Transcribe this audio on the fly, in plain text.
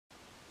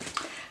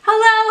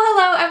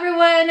Hello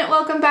everyone.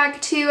 Welcome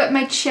back to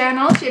my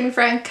channel, Jamie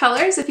Frank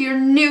Colors. If you're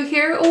new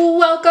here,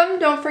 welcome.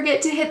 Don't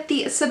forget to hit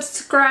the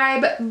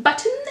subscribe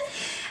button.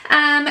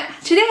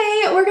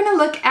 Today we're gonna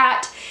look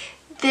at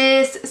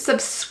this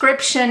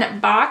subscription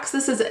box.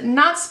 This is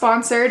not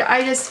sponsored.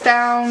 I just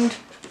found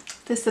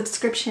the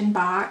subscription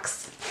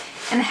box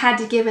and had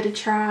to give it a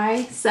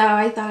try, so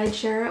I thought I'd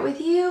share it with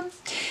you.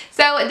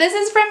 So this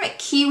is from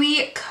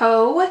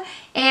KiwiCo,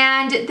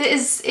 and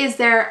this is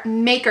their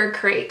maker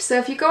crate. So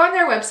if you go on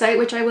their website,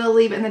 which I will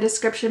leave in the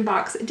description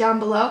box down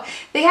below,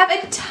 they have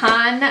a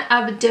ton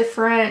of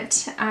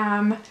different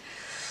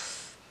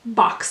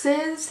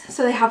boxes.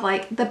 So they have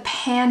like the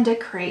Panda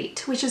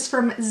crate, which is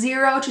from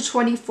 0 to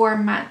 24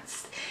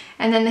 months.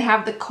 And then they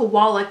have the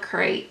Koala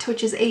crate,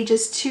 which is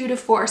ages 2 to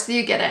 4. So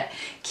you get it.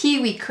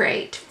 Kiwi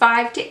crate,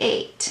 5 to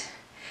 8.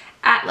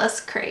 Atlas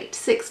crate,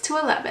 6 to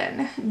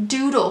 11.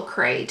 Doodle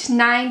crate,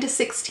 9 to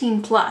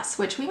 16 plus,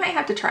 which we might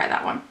have to try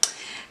that one.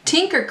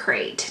 Tinker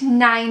crate,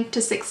 9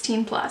 to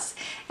 16 plus.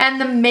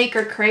 And the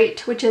Maker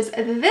crate, which is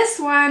this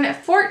one,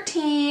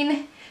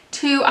 14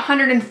 to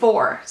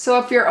 104. So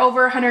if you're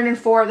over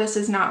 104, this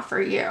is not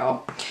for you.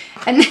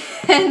 And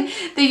then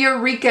the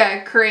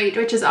Eureka crate,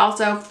 which is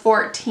also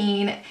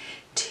 14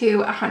 to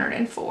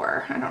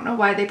 104. I don't know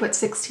why they put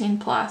 16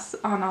 plus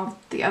on all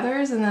the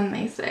others and then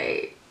they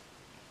say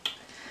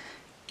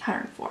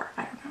 104.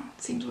 I don't know.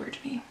 It seems weird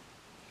to me.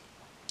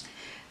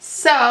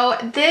 So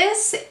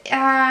this,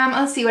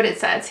 let's see what it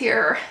says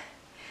here.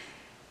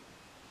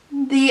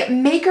 The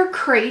Maker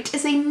Crate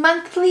is a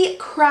monthly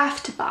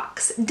craft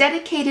box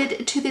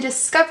dedicated to the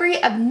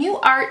discovery of new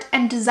art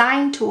and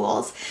design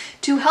tools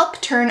to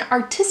help turn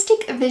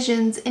artistic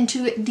visions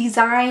into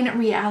design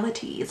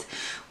realities.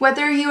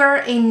 Whether you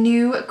are a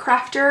new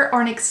crafter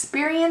or an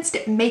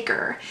experienced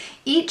maker,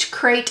 each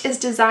crate is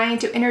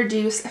designed to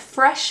introduce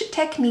fresh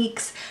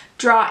techniques,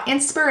 draw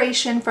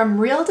inspiration from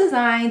real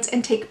designs,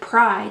 and take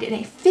pride in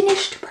a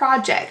finished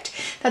project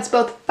that's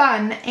both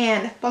fun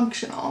and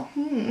functional.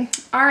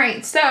 All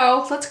right,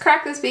 so let's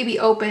crack this baby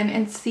open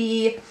and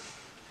see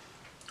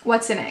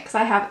what's in it, because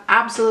I have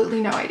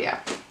absolutely no idea.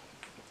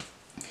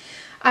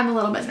 I'm a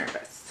little bit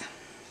nervous.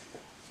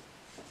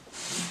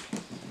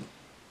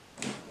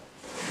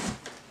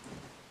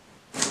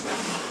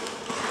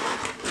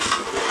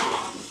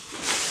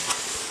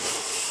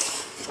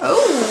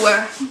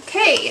 Oh,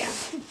 okay.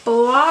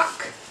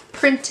 Block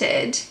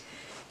printed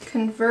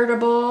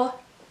convertible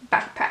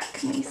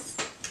backpack. Nice.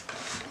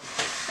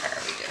 What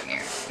are we doing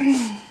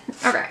here?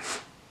 Okay.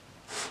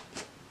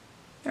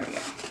 There we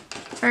go.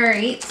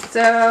 Alright,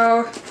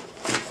 so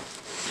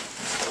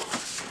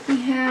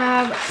we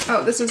have,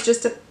 oh, this was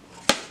just a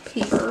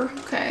paper.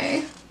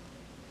 Okay.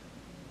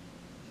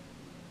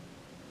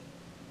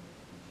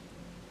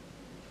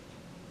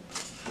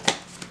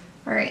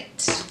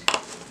 Alright.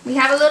 We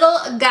have a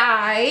little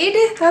guide.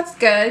 That's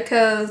good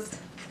because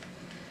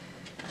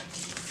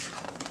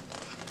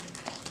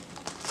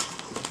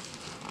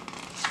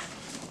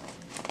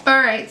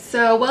alright,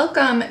 so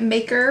welcome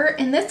Maker.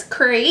 In this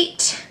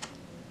crate,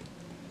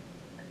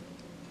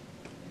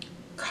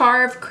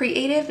 carve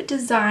creative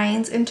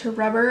designs into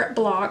rubber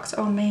blocks.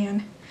 Oh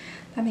man,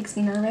 that makes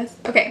me nervous.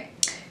 Okay,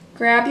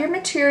 grab your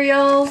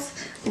materials,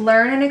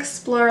 learn and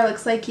explore.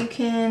 Looks like you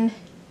can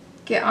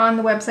get on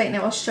the website and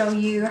it will show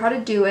you how to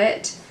do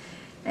it.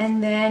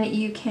 And then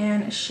you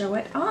can show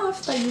it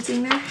off by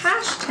using their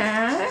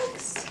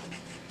hashtags.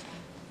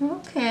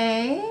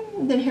 Okay,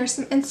 then here's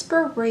some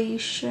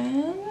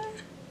inspiration.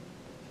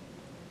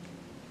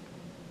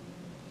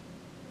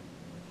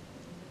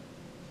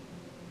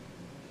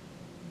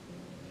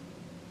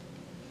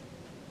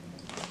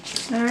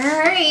 All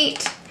right.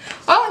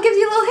 Oh, it gives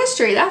you a little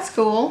history. That's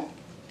cool.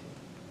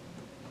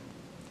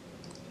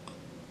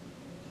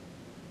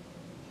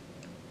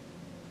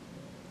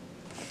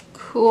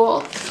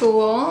 Cool,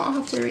 cool. I'll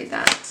have to read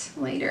that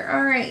later.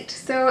 All right,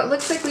 so it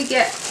looks like we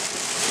get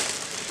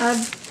a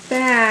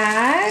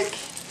bag.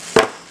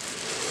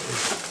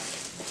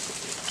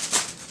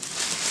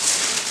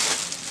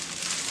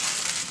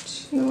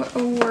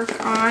 To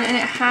work on, and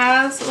it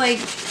has like,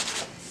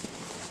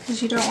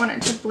 because you don't want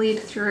it to bleed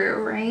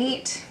through,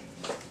 right?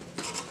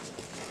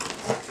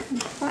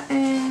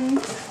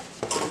 Buttons.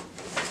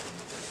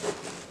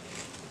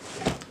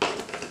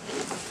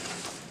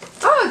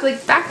 Oh, it's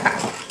like backpack.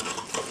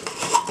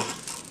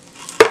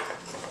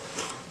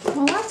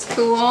 Well, that's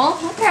cool.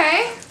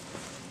 Okay.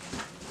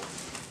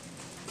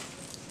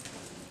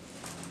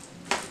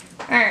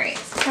 Alright,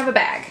 so we have a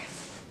bag.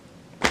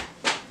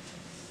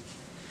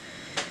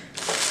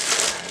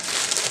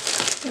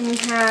 Then we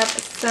have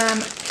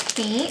some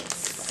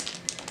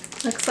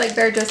paints. Looks like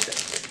they're just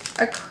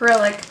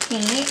acrylic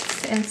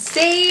paints in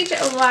sage,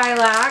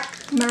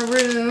 lilac,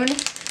 maroon,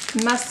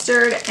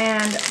 mustard,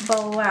 and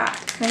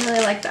black. I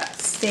really like that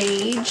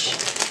sage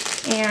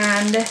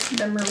and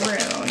the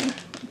maroon.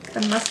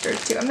 The mustard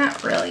too. I'm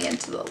not really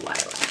into the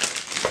lilac.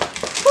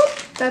 Whoop,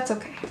 that's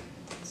okay.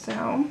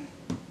 So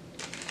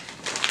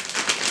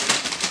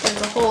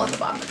there's a hole in the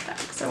bottom of the bag,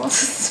 so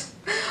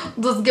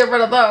we'll just get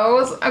rid of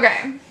those.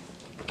 Okay.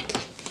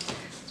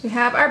 We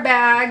have our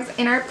bags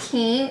and our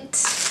paint.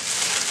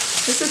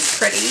 This is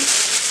pretty.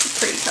 It's a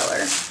pretty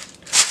color.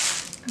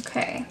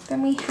 Okay,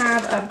 then we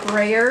have a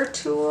brayer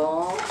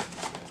tool.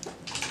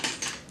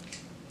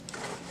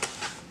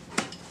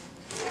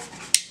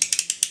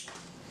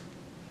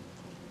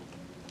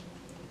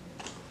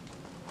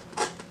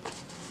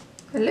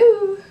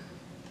 Hello.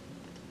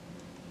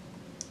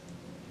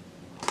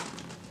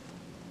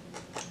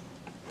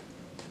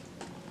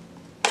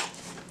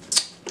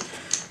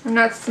 I'm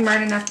not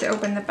smart enough to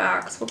open the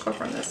back, so we'll go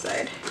from this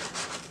side.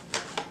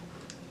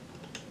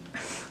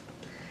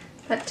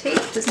 That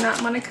tape does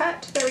not want to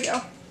cut. There we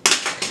go.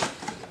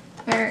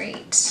 All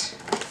right.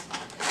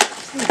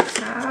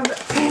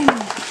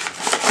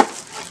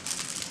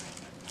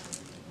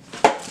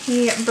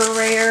 We have the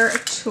brayer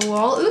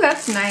tool. Ooh,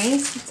 that's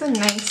nice. It's a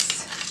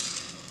nice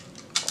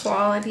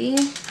quality.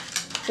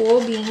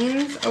 Whole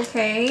beans.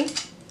 Okay.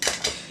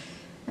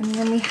 And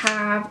then we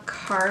have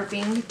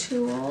carving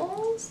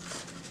tools.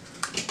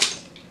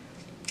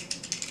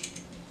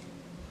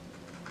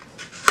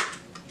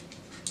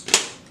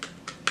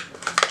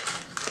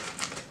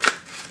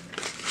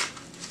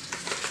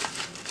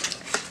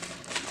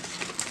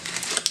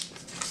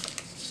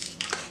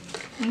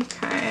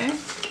 Okay.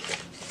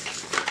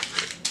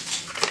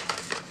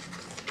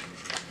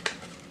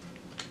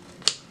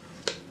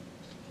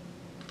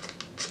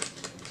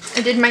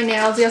 I did my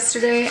nails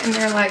yesterday and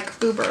they're like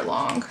uber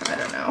long. I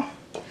don't know.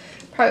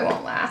 Probably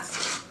won't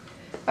last.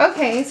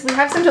 Okay, so we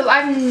have some tools.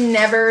 I've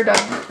never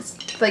done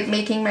like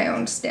making my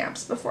own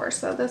stamps before,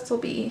 so this will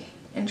be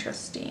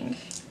interesting.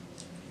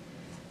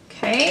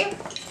 Okay.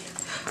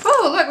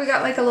 Oh, look, we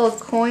got like a little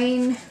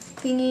coin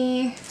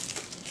thingy.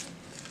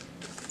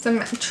 Some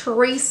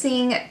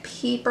tracing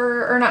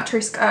paper, or not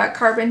trace,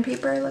 carbon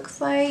paper, it looks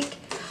like.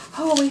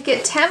 Oh, we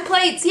get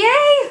templates,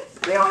 yay!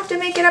 We don't have to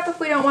make it up if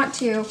we don't want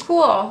to.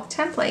 Cool,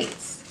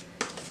 templates.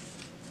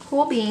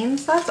 Cool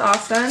beans, that's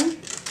awesome.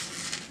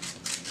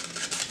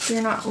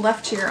 You're not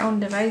left to your own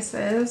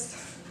devices.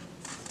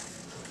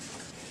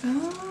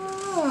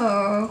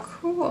 Oh,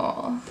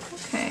 cool,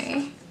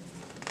 okay.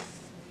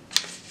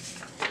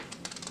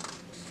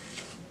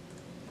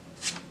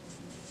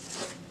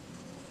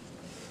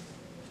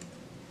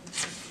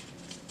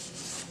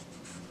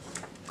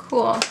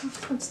 Cool.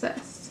 What's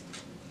this?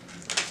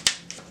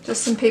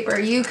 Just some paper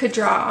you could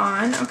draw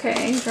on.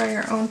 Okay, draw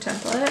your own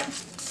template.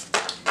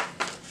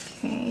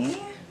 Okay.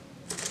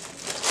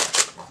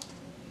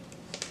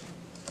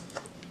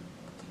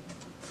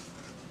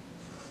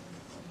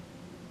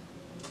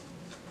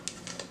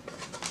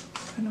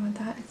 I don't know what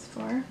that is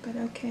for, but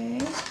okay.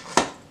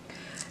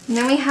 And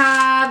then we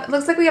have, it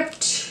looks like we have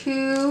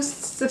two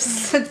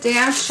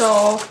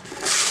substantial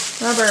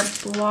rubber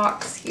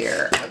blocks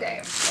here. Okay,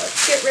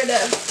 let's get rid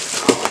of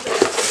all of this.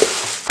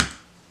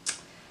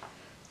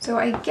 So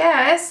I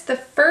guess the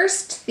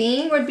first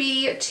thing would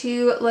be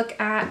to look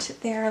at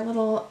their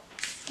little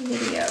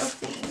video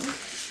thing.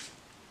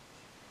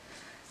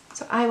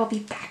 So I will be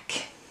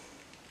back.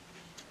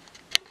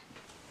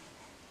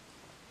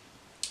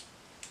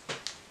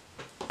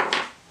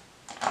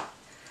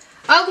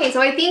 Okay,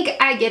 so I think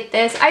I get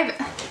this. I've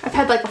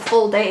had like a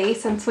full day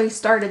since we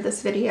started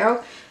this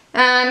video.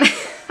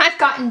 I've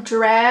gotten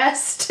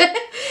dressed,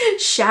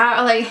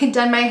 showered, like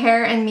done my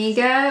hair and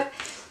makeup.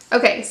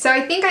 Okay, so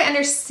I think I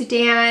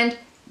understand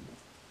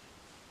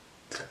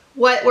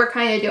what we're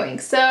kind of doing.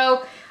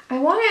 So I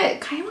want to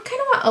kind of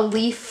want a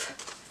leaf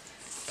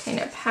kind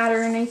of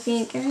pattern, I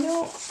think. And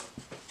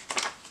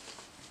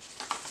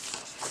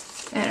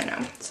I don't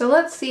know. So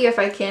let's see if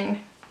I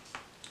can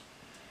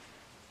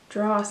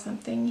draw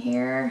something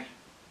here.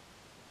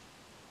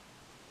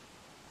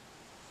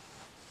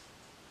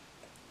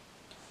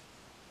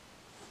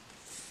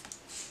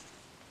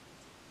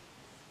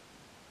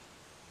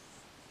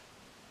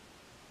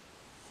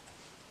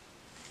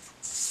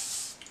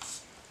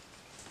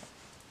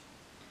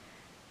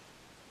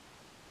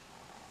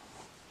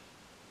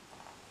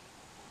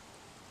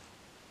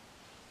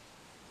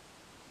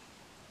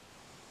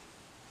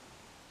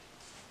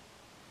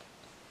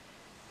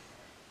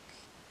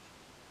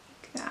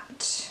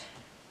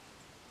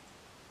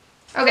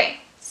 Okay,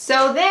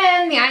 so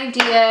then the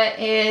idea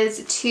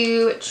is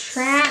to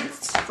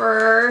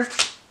transfer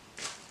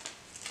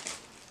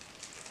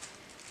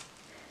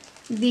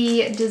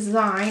the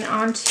design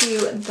onto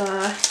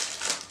the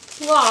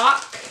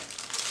block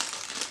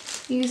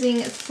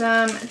using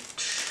some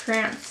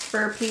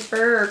transfer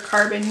paper or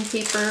carbon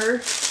paper.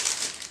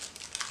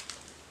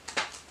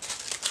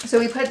 So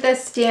we put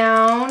this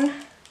down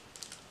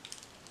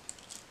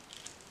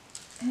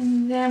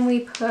and then we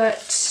put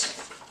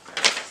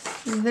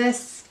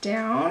this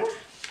down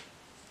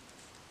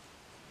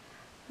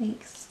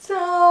like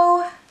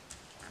so,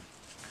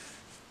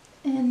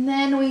 and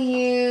then we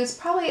use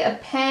probably a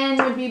pen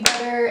would be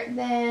better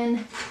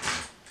than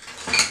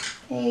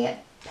a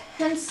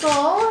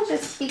pencil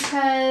just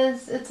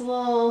because it's a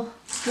little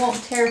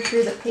won't tear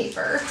through the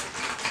paper.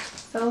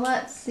 So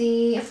let's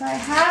see if I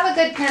have a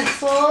good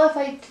pencil. If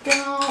I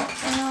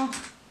don't, well,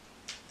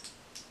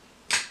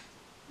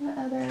 what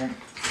other,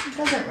 it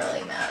doesn't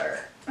really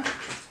matter.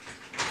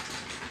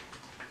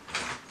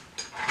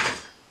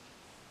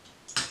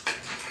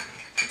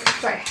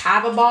 Do I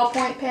have a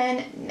ballpoint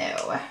pen?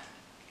 No.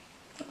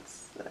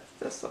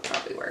 This will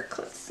probably work.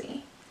 Let's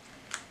see.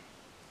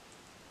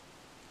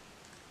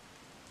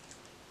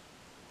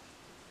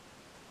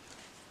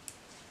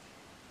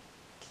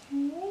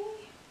 Okay.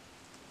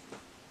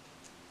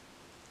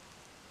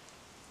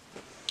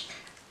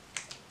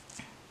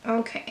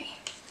 Okay.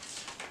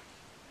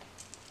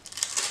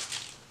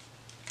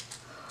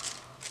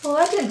 Well,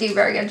 that didn't do a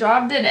very good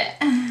job, did it?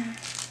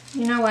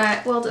 You know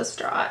what? We'll just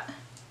draw it.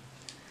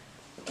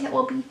 It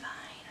will be fine.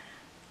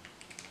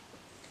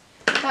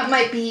 That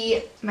might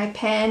be my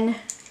pen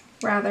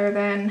rather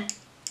than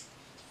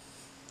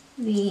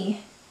the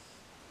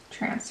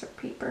transfer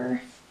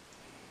paper.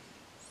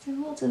 So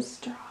we'll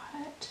just draw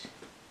it.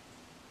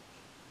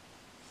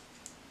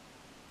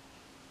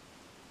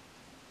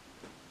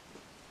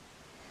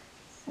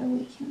 So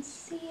we can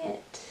see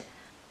it.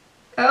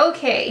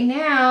 Okay,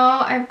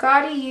 now I've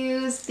got to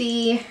use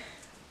the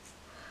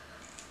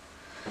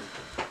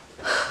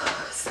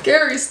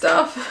scary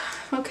stuff.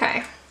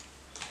 Okay.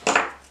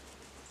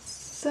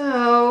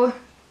 So,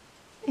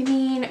 I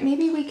mean,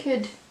 maybe we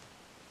could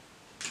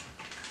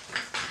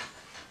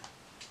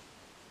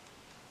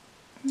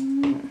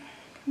can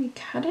we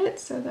cut it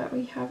so that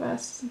we have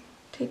us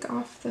take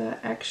off the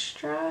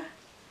extra?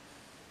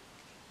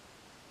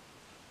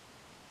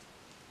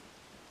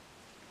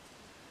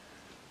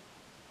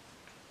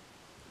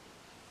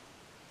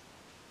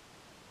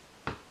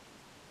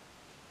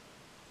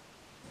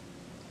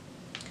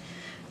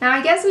 Now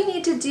I guess we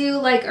need to do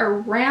like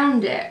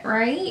around it,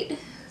 right?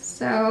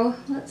 So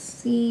let's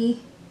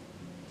see.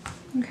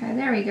 Okay,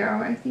 there we go.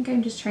 I think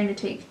I'm just trying to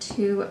take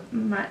too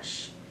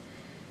much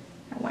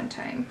at one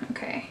time.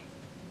 Okay.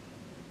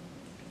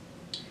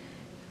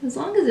 As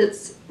long as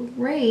it's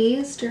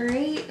raised,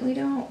 right?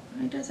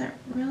 It doesn't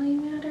really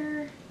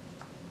matter.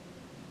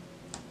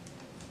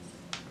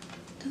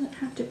 It doesn't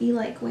have to be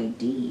like way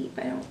deep,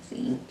 I don't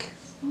think.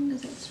 As long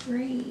as it's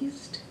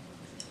raised.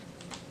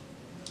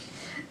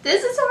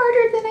 This is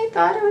harder than I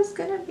thought it was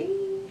gonna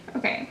be.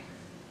 Okay.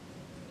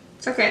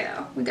 It's okay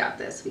though. We got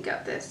this. We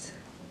got this.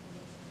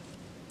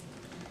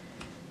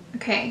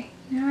 Okay.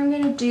 Now I'm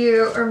gonna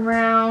do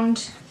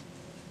around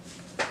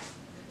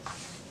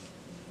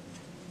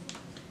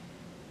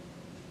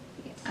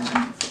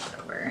flip it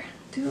over.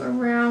 Do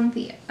around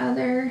the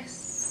other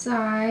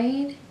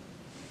side.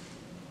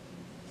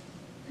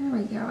 There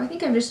we go. I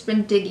think I've just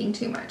been digging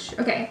too much.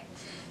 Okay.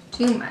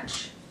 Too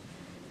much.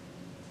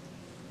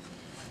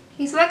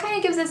 Okay, so that kind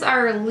of gives us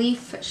our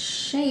leaf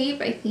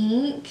shape, I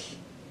think.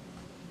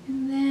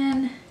 And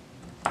then,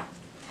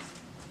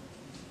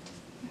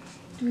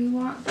 do we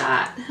want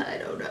that? I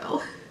don't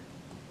know.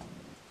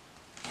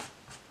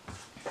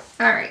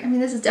 All right, I mean,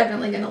 this is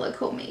definitely gonna look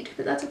homemade,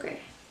 but that's okay.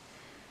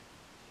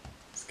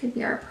 This could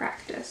be our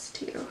practice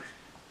too.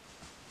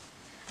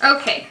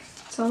 Okay,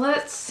 so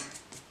let's,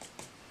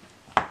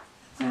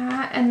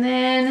 and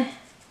then,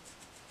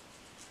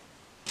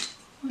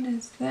 what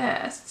does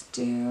this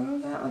do?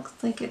 That looks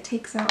like it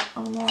takes out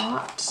a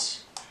lot.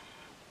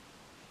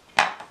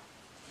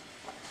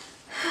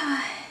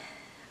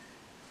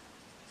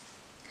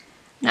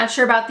 Not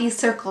sure about these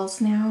circles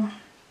now.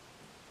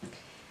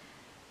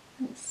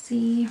 Let's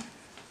see.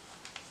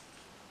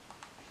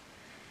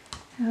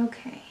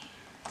 Okay.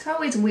 It's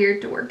always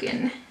weird to work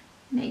in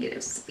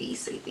negative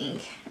space, I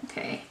think.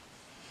 Okay.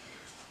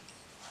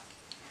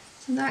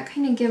 So that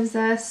kind of gives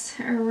us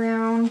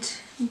around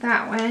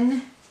that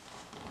one.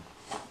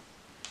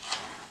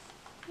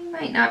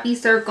 Might not be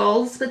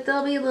circles, but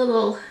they'll be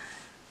little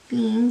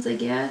beans, I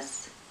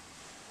guess.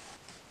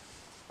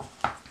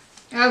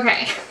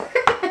 Okay.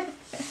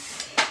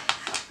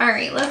 All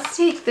right, let's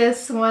take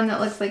this one that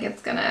looks like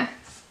it's gonna...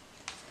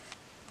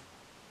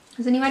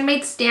 Has anyone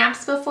made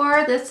stamps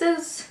before? This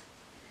is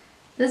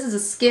a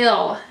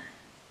skill.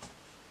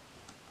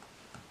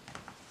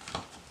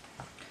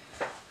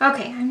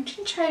 Okay, I'm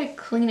gonna try to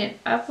clean it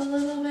up a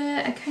little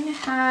bit. I kind of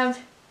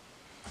have,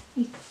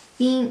 I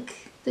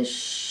think, the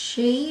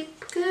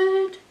shape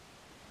good.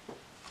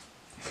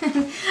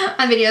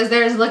 On videos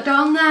theirs looked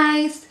all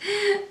nice.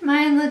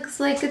 Mine looks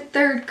like a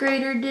 3rd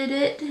grader did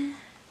it.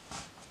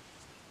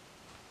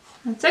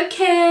 That's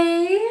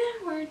okay.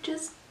 We're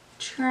just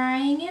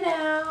trying it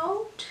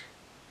out.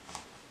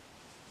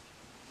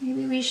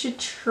 Maybe we should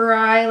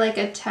try like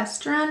a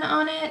test run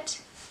on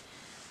it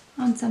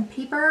on some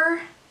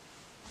paper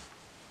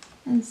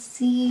and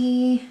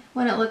see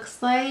what it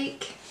looks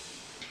like.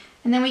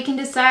 And then we can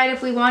decide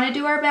if we want to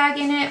do our bag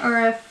in it or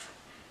if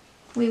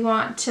we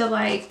want to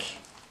like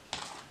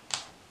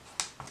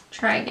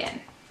try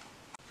again.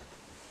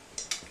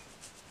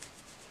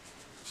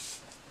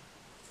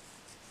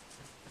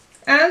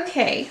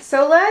 Okay,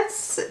 so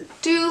let's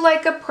do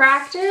like a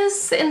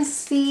practice and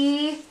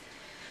see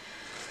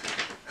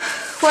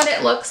what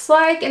it looks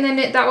like, and then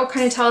that will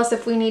kind of tell us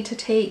if we need to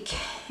take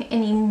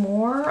any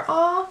more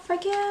off, I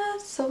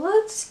guess. So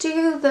let's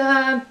do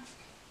the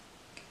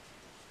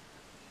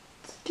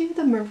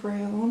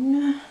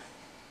maroon.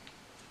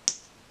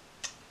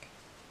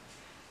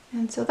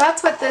 And so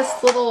that's what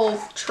this little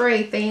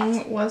tray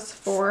thing was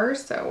for.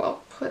 So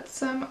we'll put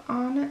some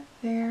on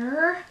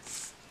there.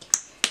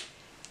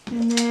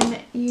 And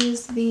then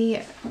use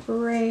the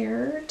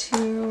brayer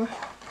to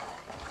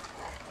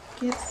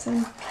get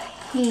some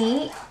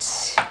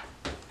paint.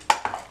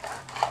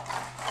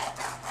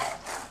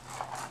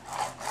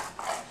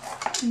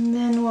 And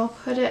then we'll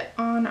put it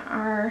on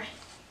our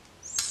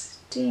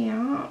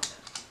stamp.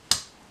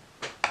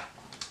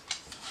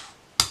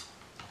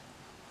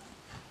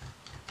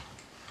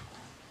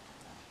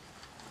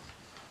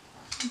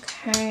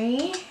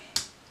 Okay.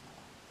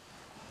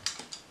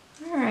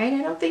 Alright,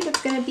 I don't think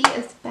it's going to be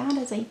as bad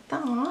as I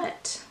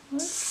thought.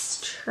 Let's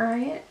try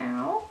it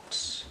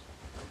out.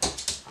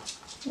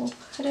 We'll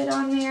put it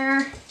on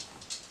there.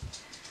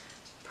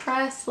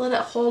 Press, let it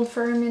hold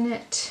for a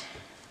minute.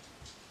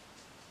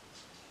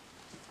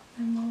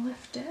 And we'll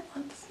lift it.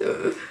 Let's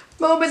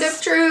moment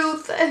of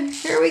truth.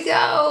 Here we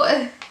go.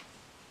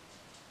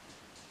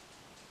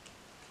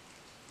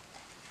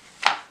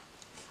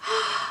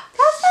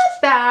 That's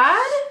not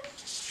bad.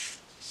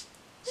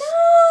 No,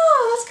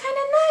 that's kind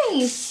of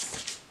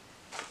nice.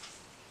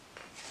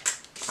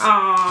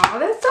 Aw,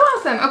 that's so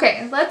awesome.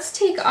 Okay, let's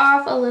take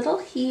off a little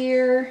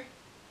here.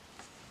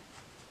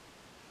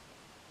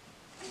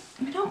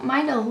 I don't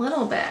mind a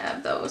little bit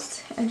of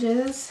those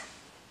edges.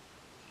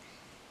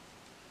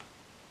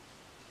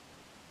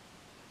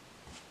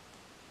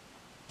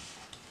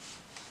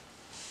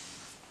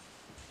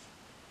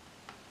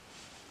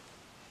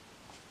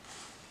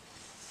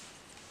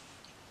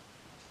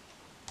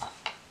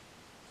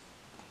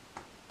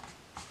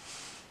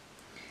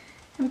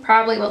 And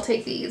probably we'll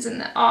take these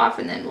off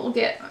and then we'll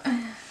get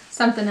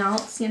something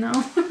else, you know.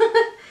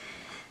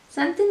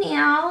 Something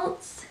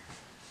else.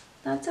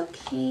 That's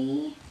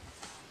okay.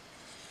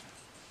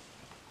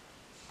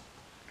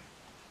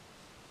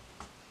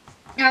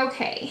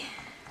 Okay.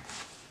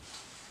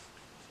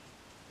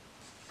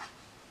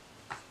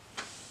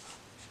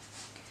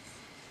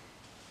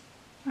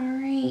 All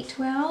right,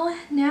 well,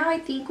 now I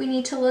think we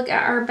need to look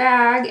at our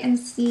bag and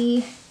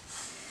see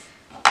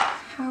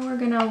how we're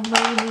gonna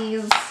lay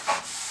these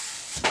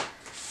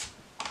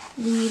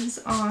leaves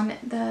on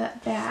the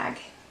bag.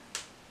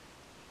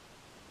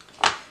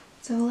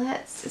 So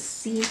let's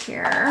see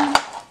here.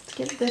 Let's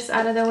get this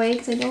out of the way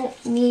because I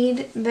don't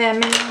need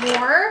them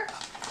anymore.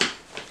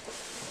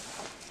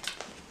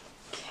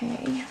 Okay,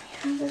 we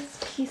have this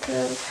piece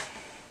of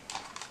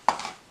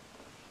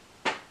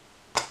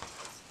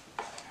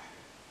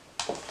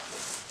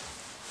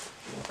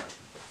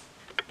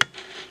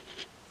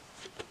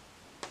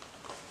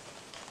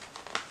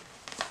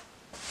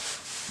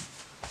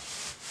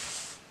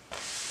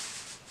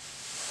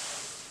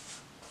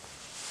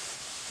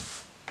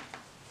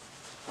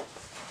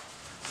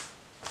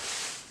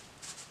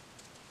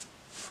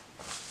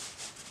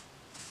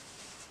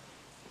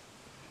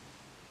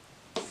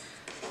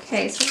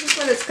okay, so this is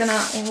what it's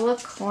gonna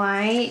look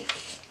like.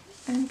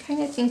 I'm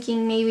kind of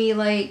thinking maybe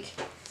like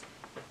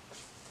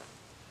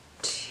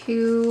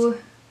 2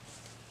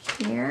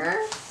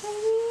 here,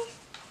 maybe?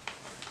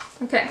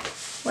 Okay,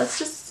 let's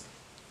just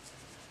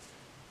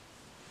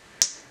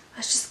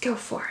go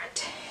for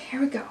it.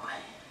 Here we go.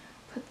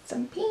 Put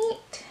some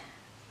paint.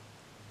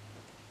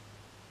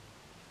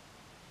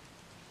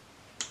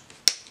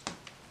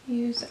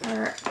 Use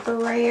our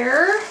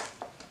brayer.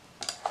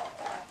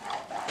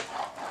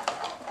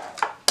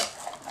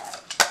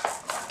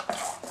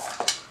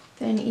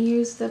 Then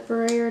use the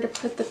brayer to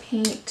put the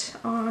paint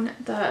on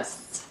the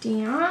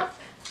stamp.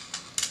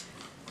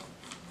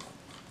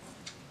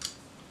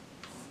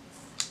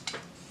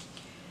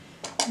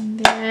 And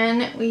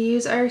then we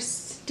use our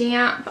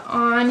stamp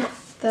on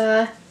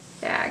the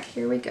bag.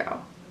 Here we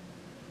go.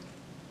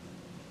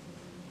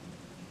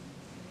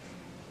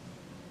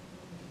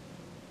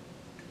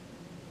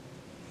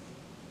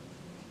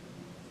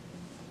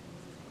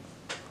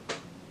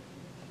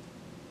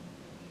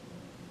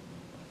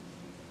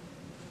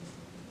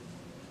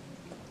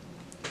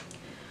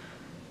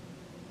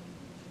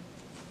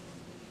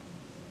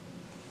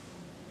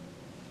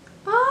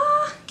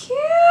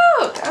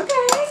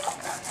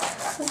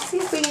 See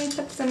if we can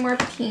put some more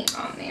paint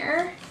on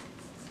there.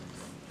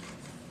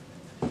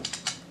 And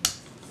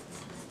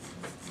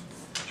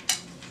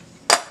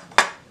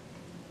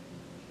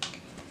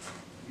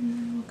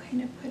then we'll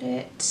kind of put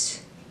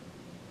it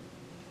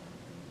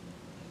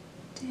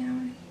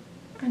down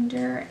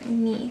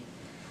underneath.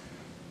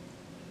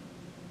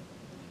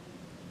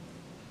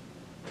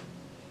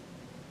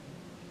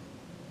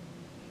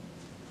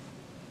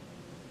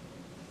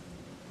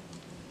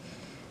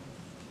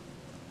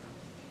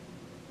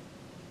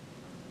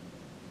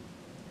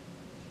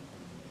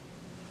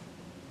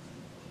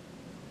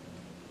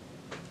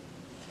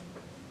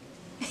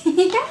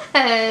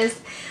 Yes,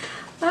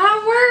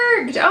 that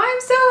worked. Oh,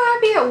 I'm so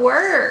happy it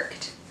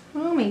worked.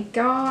 Oh my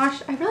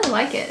gosh, I really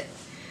like it.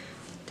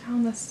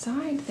 Down the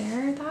side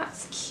there,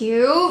 that's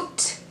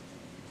cute.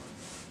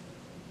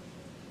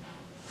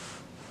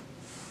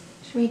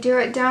 Should we do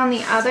it down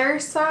the other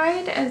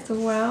side as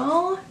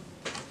well?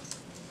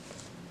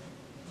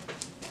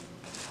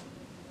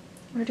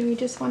 Or do we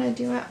just want to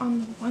do it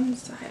on one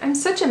side? I'm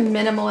such a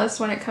minimalist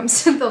when it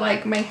comes to the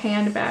like my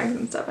handbags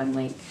and stuff. I'm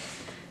like,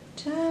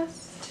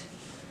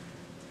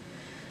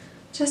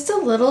 just a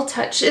little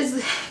touch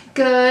is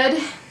good.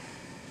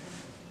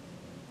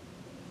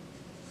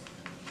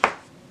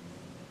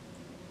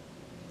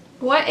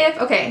 What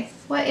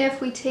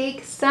if we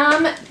take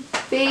some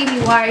baby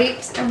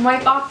wipes and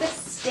wipe off the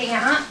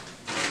stamp?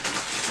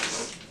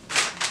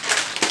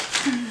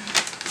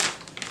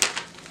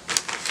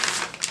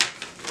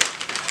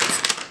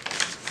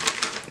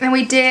 And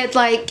we did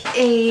like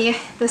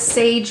the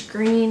sage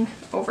green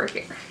over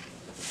here.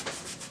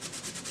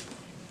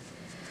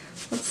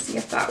 Let's see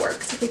if that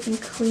works, if we can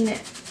clean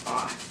it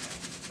off.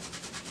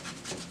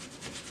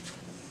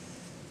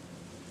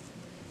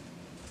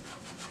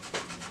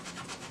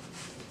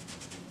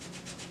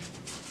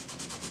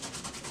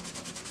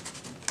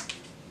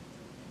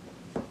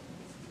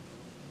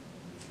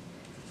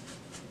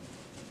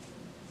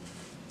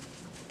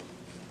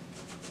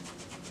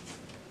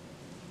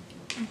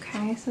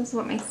 Okay, so this is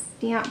what my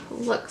stamp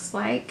looks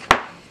like.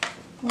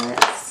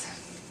 Let's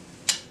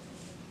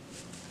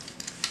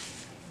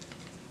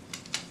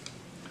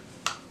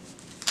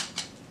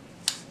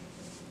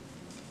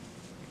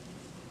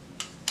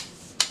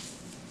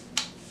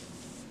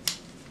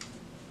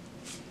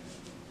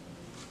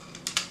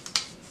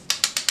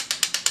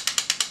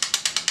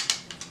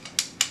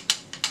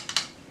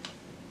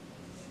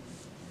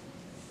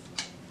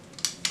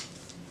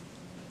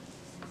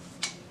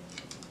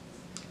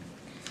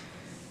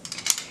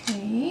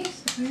okay,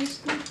 so there's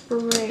the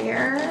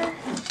brayer.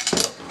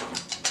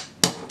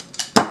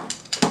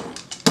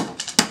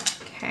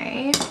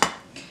 Okay,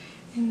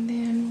 and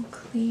then we'll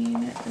clean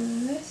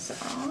this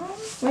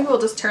off. Maybe we'll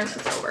just turn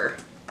this over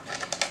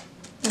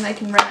and I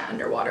can run it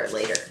underwater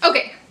later.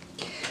 Okay,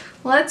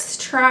 let's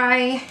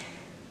try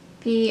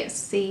the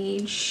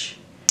sage.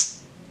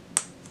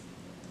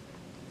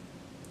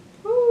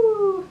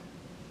 Ooh.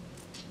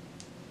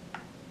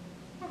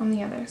 On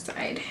the other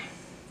side.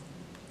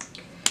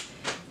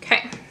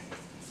 Okay.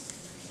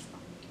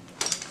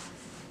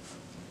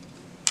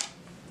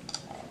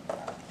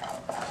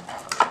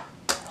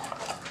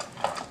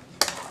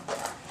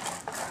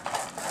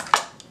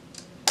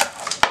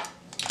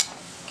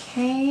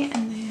 Okay,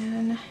 and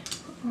then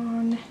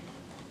on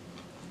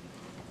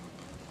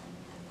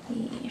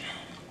the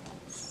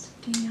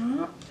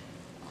stamp,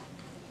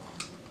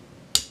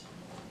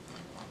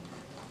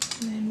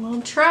 and then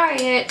we'll try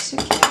it.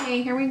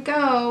 Okay, here we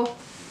go.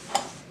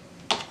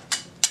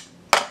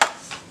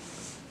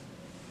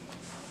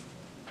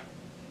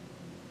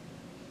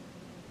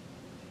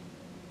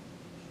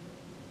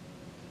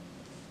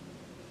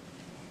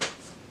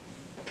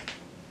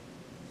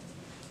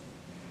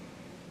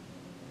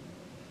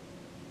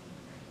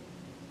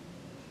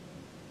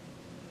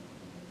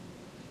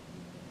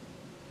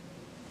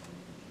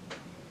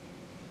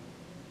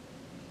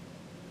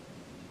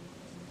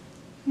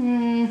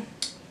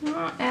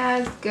 Not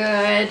as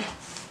good.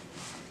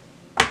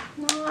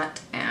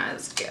 Not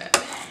as good.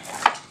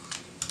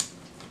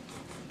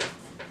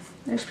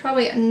 There's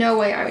probably no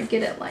way I would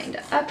get it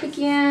lined up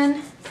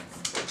again.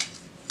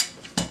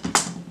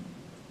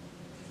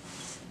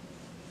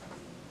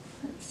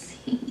 Let's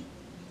see.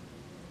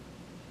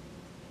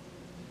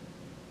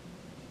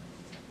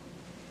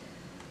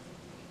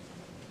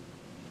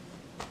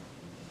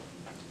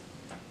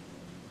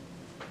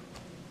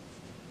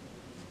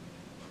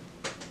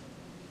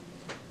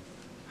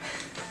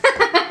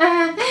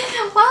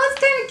 Well,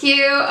 it's kind of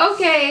cute.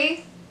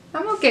 Okay.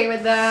 I'm okay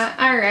with that.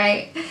 All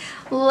right.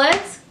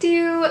 Let's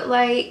do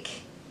like,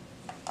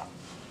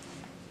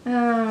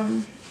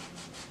 I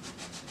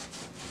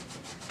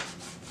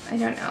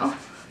don't know.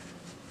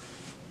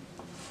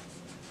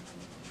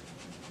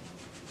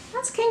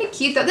 That's kind of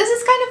cute though. This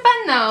is kind of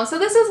fun though. So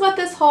this is what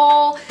this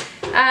whole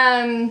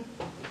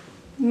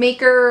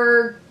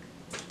maker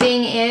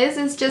thing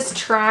is just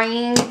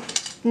trying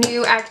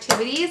new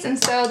activities.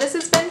 And so this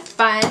has been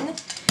fun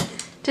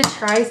to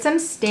try some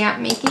stamp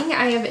making.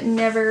 I have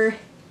never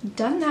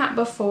done that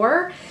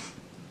before.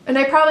 And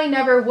I probably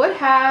never would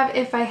have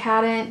if I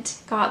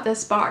hadn't got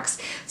this box.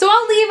 So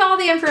I'll leave all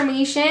the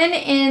information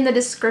in the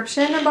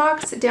description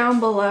box down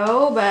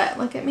below. But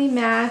look at my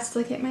mess.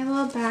 Look at my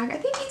little bag. I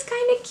think he's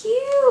kind of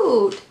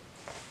cute.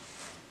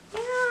 Yeah,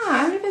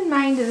 I would have been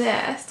mind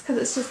this because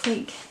it's just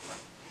like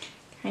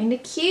kind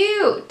of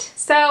cute.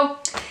 So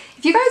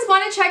if you guys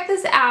want to check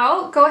this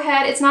out, go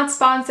ahead. It's not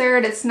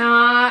sponsored. It's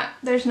not,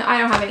 I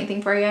don't have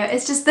anything for you.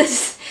 It's just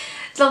this.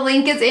 The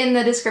link is in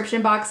the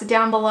description box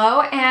down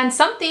below, and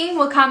something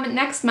will come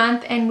next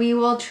month and we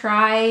will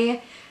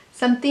try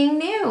something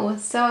new.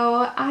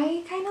 So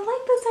I kind of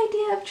like this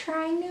idea of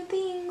trying new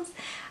things.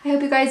 I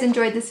hope you guys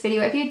enjoyed this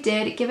video. If you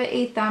did, give it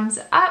a thumbs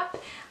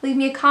up, leave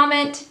me a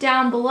comment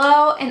down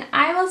below, and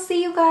I will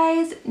see you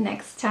guys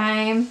next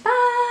time.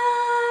 Bye!